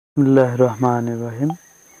বিসমিল্লাহির রহমানির রহিম।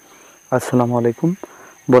 আসসালামু আলাইকুম।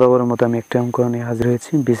 বরাবরের মতো আমি একটা অঙ্ক নিয়ে হাজির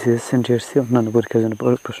হয়েছি। বিসিএস, এনটিআরসি অন্যান্য পরীক্ষার জন্য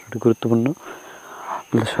প্রশ্নটি গুরুত্বপূর্ণ।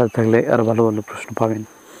 আপনার সাথে থাকলে আরও ভালো ভালো প্রশ্ন পাবেন।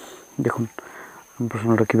 দেখুন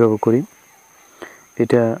প্রশ্নটা কীভাবে করি।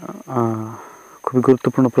 এটা খুবই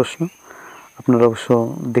গুরুত্বপূর্ণ প্রশ্ন। আপনারা অবশ্য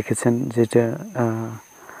দেখেছেন যেটা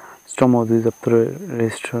শ্রম অধিদপ্তরের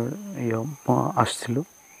রেজিস্ট্রার আসছিল।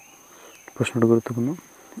 প্রশ্নটা গুরুত্বপূর্ণ।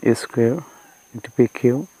 এ square into P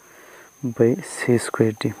Q by C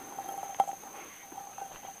square D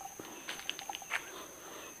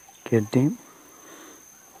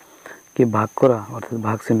কে ভাগ করা, অর্থাৎ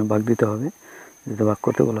ভাগ চিহ্ন ভাগ দিতে হবে। যেটা ভাগ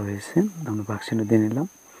করতে বলা হয়েছে আমরা ভাগ চিহ্ন দিয়ে নিলাম।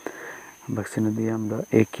 ভাগ চিহ্ন দিয়ে আমরা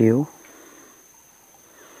এ Q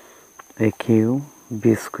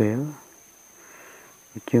B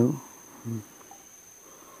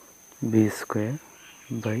square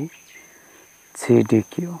by C D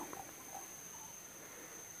Q.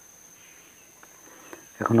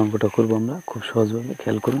 এখন অঙ্কটা করবো আমরা খুব সহজভাবে,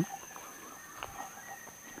 খেয়াল করুন।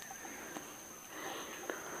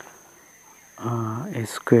 এ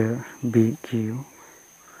square B Q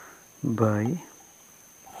by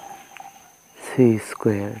C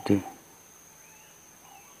square D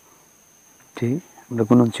আমরা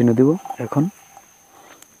গুণন চিহ্ন দেব। এখন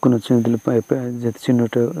গুণন চিহ্ন দিলে যেহেতু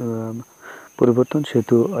চিহ্নটা পরিবর্তন,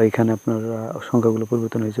 সেহেতু এখানে আপনার সংখ্যাগুলো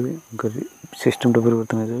পরিবর্তন হয়ে যাবে, সিস্টেমটা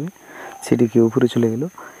পরিবর্তন হয়ে যাবে। সিডি কিউ উপরে চলে গেল,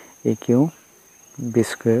 এ কিউ বি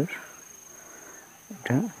স্কোয়ার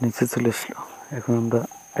এটা নিচে চলে আসলো। এখন আমরা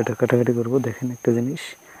এটা কাটাকাটি করবো। দেখেন একটা জিনিস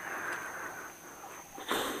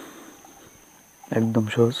একদম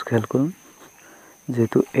সহজ, খেয়াল করুন।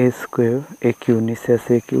 যেহেতু এ স্কোয়ার এ কিউ নিচে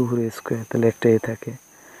আছে, এ কিউ উপরে স্কোয়ার, তাহলে একটা এ থাকে,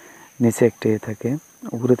 নিচে একটা এ থাকে,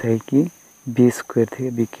 উপরে থাকে কি বি স্কোয়ার থেকে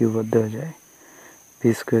বি কিউ বাদ দেওয়া যায়। বি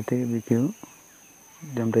স্কোয়ার থেকে বি কিউ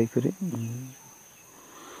আমরা এই করি,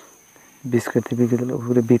 বি স্কোয়ার থেকে বি কিউ দিলে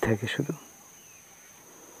উপরে বি থাকে শুধু।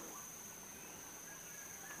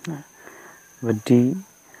 এবার ডি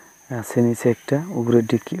আছে নিচে একটা, উপরে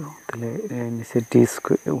ডি কিউ, তাহলে নিচে ডি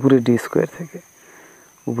স্কোয়ার, উপরে ডি স্কোয়ার থাকে,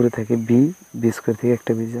 উপরে থাকে বি, বি স্কোয়ার থেকে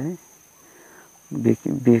একটা বি যায়,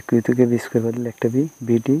 বি কিউ থেকে বি স্কোয়ার বাদ দিলে একটা বি,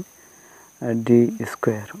 বিডি আর ডি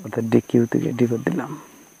স্কোয়ার, অর্থাৎ ডি কিউ থেকে ডি বাদ দিলাম,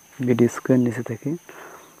 বিডি স্কোয়ার নিচে থাকে।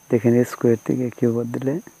 দেখেন এ স্কোয়ার থেকে কিউ বাদ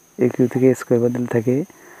দিলে, এ কিউ থেকে এ স্কোয়ার বাদ দিলে থাকে,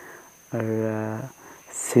 আর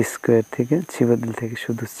সি স্কোয়ার থেকে সি বাদ দিলে থাকে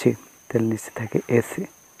শুধু সি, তাহলে নিচে থাকে এসি।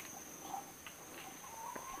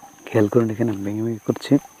 খেয়াল করুন এখানে আমি ভেঙে ভেঙে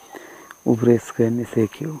করছি। উপরে স্কোয়ার নিচে এ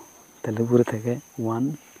কিউ, তাহলে উপরে থাকে 1,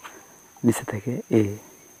 নিচে থাকে এ,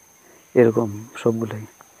 এরকম সবগুলোই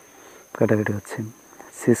কাটাকাটি হচ্ছে।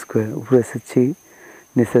 সি স্কোয়ার, উপরে আছে সি,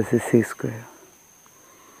 নিচে আছে সি স্কোয়ার,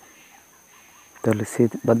 তাহলে সি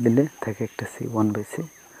বাদ দিলে থাকে একটা সি, 1/সি।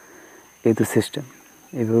 এই তো সিস্টেম,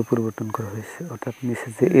 এইভাবে পরিবর্তন করা হয়েছে, অর্থাৎ নিচে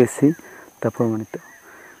যে এসি তা প্রমাণিত।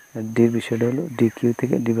 আর ডির বিষয়টা হলো ডি কিউ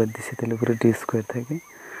থেকে ডি বাদ দিচ্ছে, তাহলে উপরে ডি স্কোয়ার থাকে,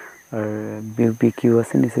 আর বি কিউ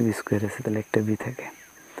আছে, নিচে বি স্কোয়ার আছে, তাহলে একটা বি থাকে।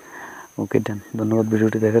 ওকে, ডান। ধন্যবাদ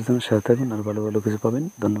ভিডিওটি দেখার জন্য। সাথে থাকুন, আর ভালো ভালো কিছু পাবেন।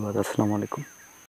 ধন্যবাদ। আসসালামু আলাইকুম।